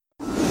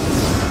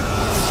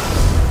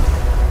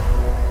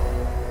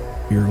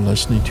You're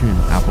listening to an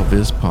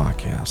AppleVis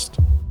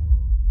podcast.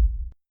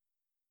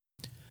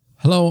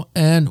 Hello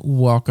and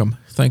welcome.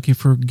 Thank you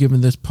for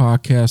giving this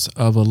podcast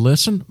a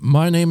listen.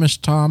 My name is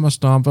Thomas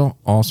Donville,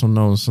 also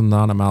known as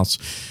Anonymous.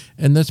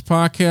 In this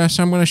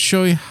podcast, I'm going to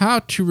show you how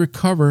to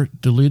recover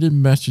deleted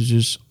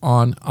messages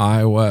on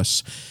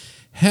iOS.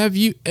 Have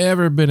you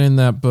ever been in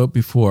that boat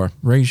before?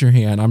 Raise your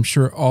hand. I'm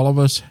sure all of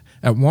us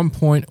at one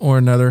point or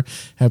another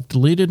have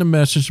deleted a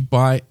message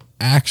by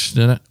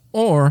accident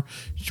or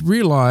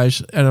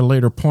realize at a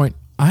later point,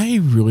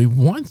 I really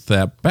want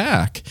that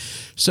back.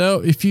 So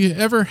if you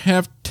ever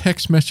have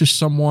text messaged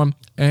someone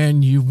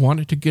and you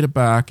wanted to get it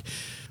back,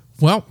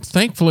 well,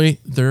 thankfully,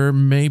 there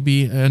may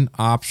be an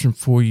option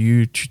for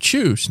you to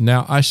choose.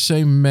 Now, I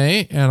say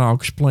may, and I'll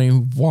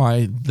explain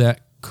why that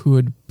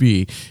could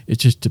be. It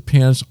just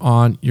depends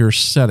on your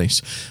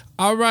settings.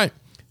 All right,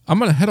 I'm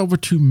going to head over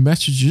to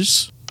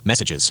Messages.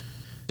 Messages.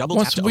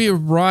 Once we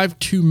arrive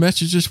to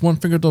Messages, one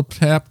finger double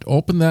tap to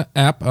open that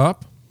app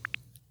up.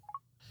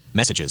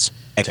 Messages.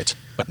 Edit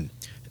button.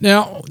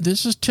 Now,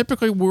 this is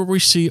typically where we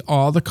see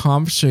all the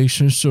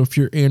conversations. So if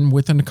you're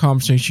within the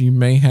conversation, you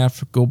may have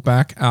to go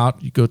back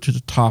out. You go to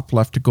the top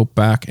left to go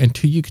back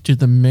until you get to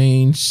the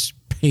main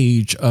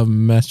page of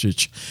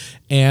message.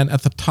 And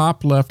at the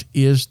top left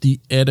is the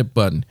edit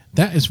button.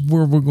 That is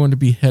where we're going to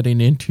be heading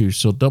into.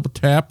 So double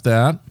tap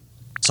that.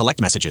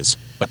 Select Messages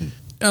button.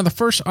 Now, the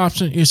first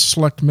option is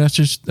select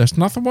message. That's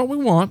not what we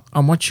want. I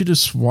want you to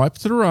swipe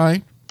to the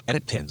right.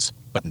 Edit pins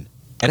button.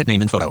 Edit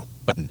name and photo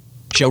button.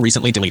 Show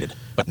recently deleted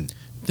button.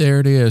 There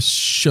it is.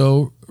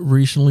 Show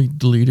recently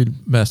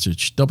deleted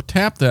message. Double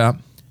tap that.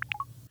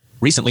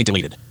 Recently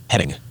deleted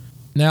heading.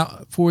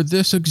 Now, for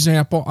this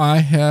example, I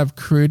have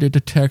created a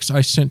text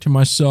I sent to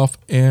myself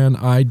and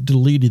I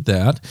deleted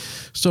that.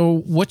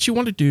 So what you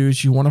want to do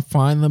is you want to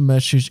find the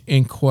message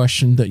in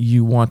question that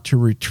you want to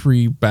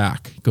retrieve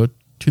back. Go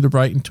to the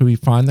right until you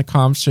find the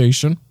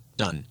conversation.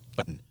 Done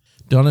button.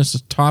 Done is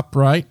the top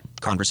right.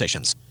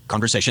 Conversations.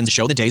 Conversations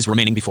show the days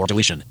remaining before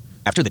deletion.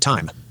 After the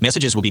time,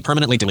 messages will be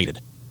permanently deleted.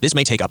 This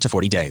may take up to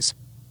 40 days.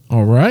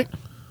 All right.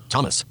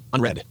 Thomas,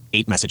 unread,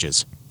 8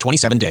 messages,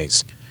 27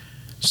 days.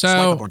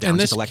 So in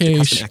this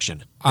case,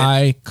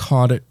 I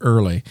caught it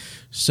early.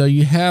 So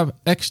you have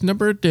X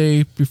number of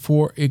days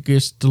before it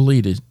gets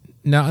deleted.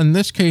 Now, in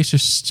this case,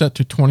 it's set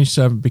to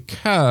 27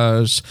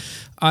 because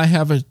I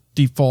have a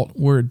default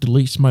where it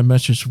deletes my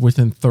message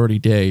within 30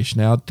 days.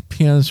 Now, it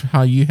depends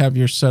how you have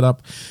your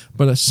setup,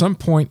 but at some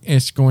point,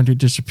 it's going to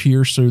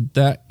disappear. So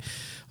that,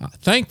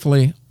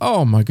 thankfully,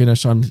 oh my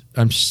goodness,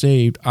 I'm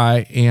saved.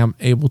 I am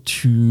able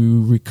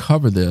to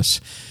recover this.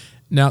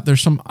 Now,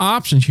 there's some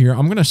options here.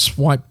 I'm going to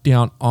swipe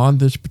down on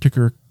this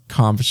particular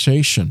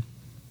conversation.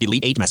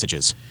 Delete 8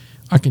 messages.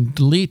 I can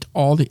delete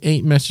all the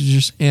 8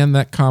 messages and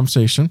that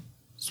conversation.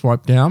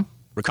 Swipe down.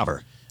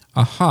 Recover.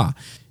 Aha.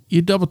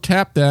 You double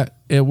tap that,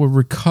 it will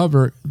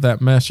recover that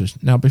message.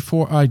 Now,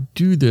 before I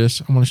do this,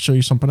 I'm going to show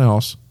you something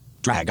else.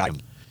 Drag item.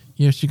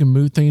 Yes, you can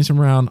move things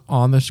around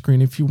on the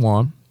screen if you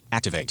want.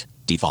 Activate.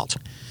 Default.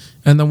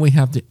 And then we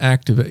have the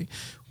activate.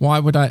 Why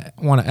would I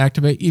want to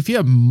activate? If you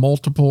have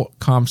multiple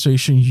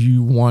conversations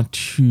you want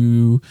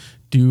to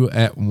do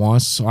at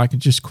once, so I can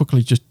just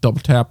quickly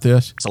double tap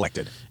this.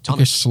 Selected.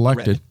 Okay,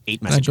 selected.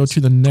 8 messages. I go to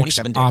the next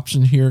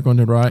option here, going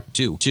to the right.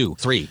 2,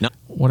 3. No.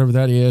 Whatever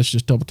that is,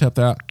 just double tap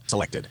that.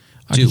 Selected.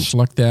 I can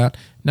select that.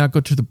 Now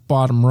go to the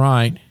bottom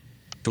right.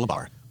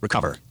 Toolbar.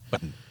 Recover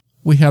button.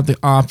 We have the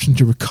option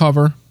to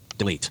recover.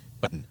 Delete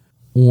button.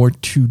 Or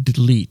to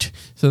delete.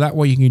 So that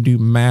way you can do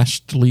mass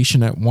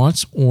deletion at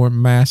once or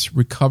mass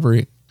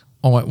recovery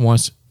all at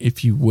once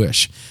if you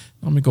wish.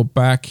 Let me go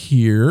back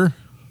here.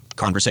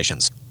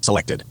 Conversations.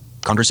 Selected.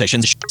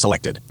 Conversations.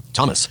 Selected.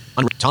 Thomas.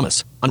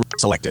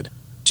 Selected.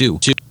 2,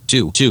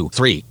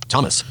 3.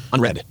 Thomas.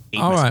 Unread.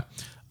 All right.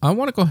 I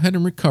want to go ahead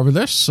and recover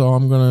this, so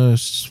I'm going to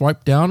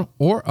swipe down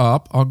or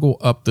up. I'll go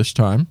up this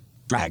time.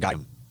 Drag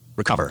item.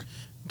 Recover.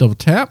 Double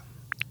tap.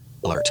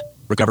 Alert.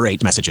 Recover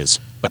 8 messages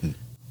button.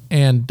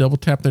 And double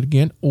tap that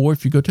again. Or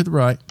if you go to the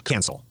right,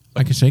 cancel.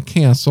 I can say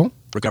cancel.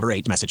 Recover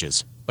 8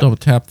 messages button. Double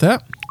tap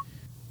that.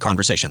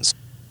 Conversations.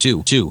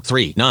 2,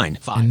 3, 9,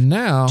 5. And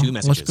now, 2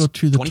 messages. Let's go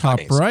to the top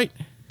days. right.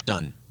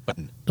 Done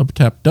button. Double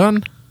tap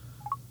done.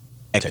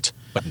 Edit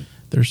button.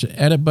 There's an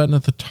edit button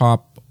at the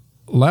top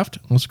left.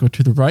 Let's go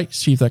to the right,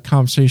 see if that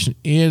conversation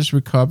is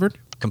recovered.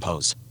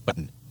 Compose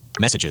button.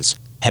 Messages.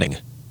 Heading.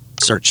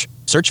 Search.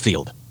 Search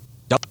field.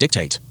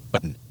 Dictate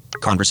button.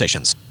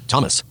 Conversations.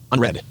 Thomas.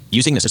 Unread.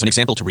 Using this as an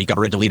example to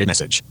recover a deleted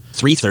message.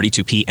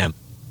 3:32 p.m.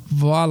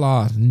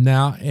 Voila.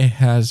 Now it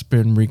has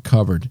been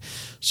recovered.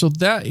 So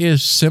that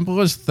is simple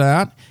as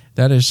that.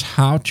 That is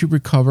how to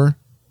recover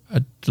a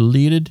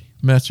deleted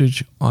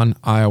message on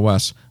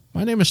iOS.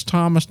 My name is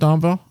Thomas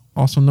Donville,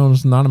 also known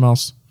as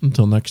Anonymous.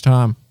 Until next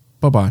time.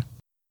 Bye-bye.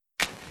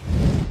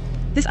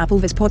 This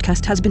AppleVis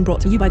podcast has been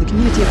brought to you by the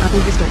community of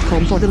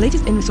applevis.com. For the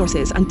latest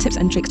in-resources and tips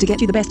and tricks to get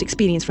you the best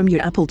experience from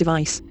your Apple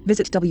device,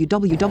 visit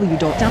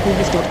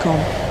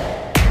www.applevis.com.